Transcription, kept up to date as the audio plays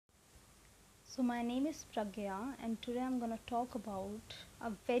So, my name is Pragya, and today I'm going to talk about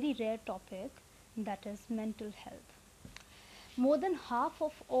a very rare topic, that is mental health. More than half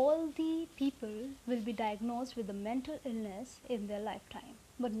of all the people will be diagnosed with a mental illness in their lifetime,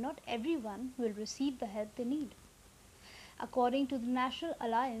 but not everyone will receive the help they need. According to the National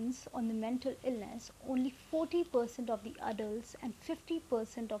Alliance on the Mental Illness, only 40% of the adults and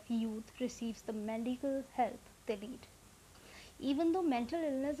 50% of youth receives the medical help they need. Even though mental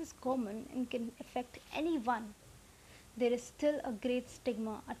illness is common and can affect anyone, there is still a great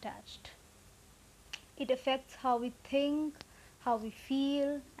stigma attached. It affects how we think, how we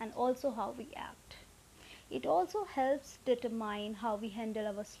feel, and also how we act. It also helps determine how we handle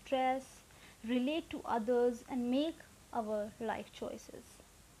our stress, relate to others, and make our life choices.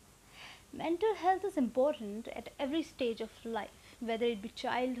 Mental health is important at every stage of life, whether it be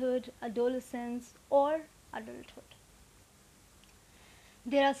childhood, adolescence, or adulthood.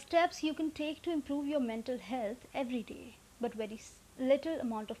 There are steps you can take to improve your mental health every day, but very little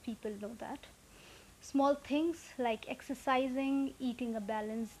amount of people know that. Small things like exercising, eating a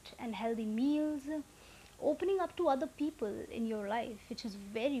balanced and healthy meals, opening up to other people in your life, which is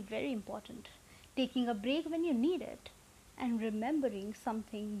very, very important. Taking a break when you need it, and remembering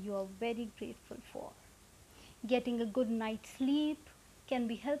something you are very grateful for. Getting a good night's sleep can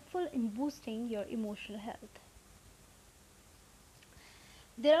be helpful in boosting your emotional health.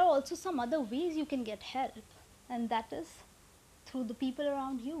 There are also some other ways you can get help, and that is through the people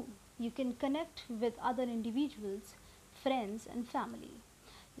around you. You can connect with other individuals, friends, and family.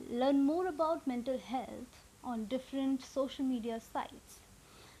 Learn more about mental health on different social media sites.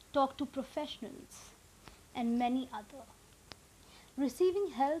 Talk to professionals, and many other.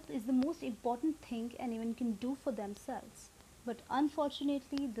 Receiving help is the most important thing anyone can do for themselves, but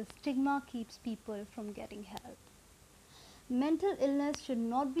unfortunately, the stigma keeps people from getting help. Mental illness should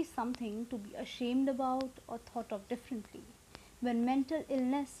not be something to be ashamed about or thought of differently. When mental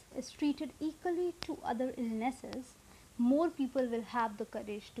illness is treated equally to other illnesses, more people will have the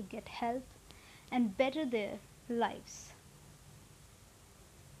courage to get help and better their lives.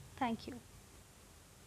 Thank you.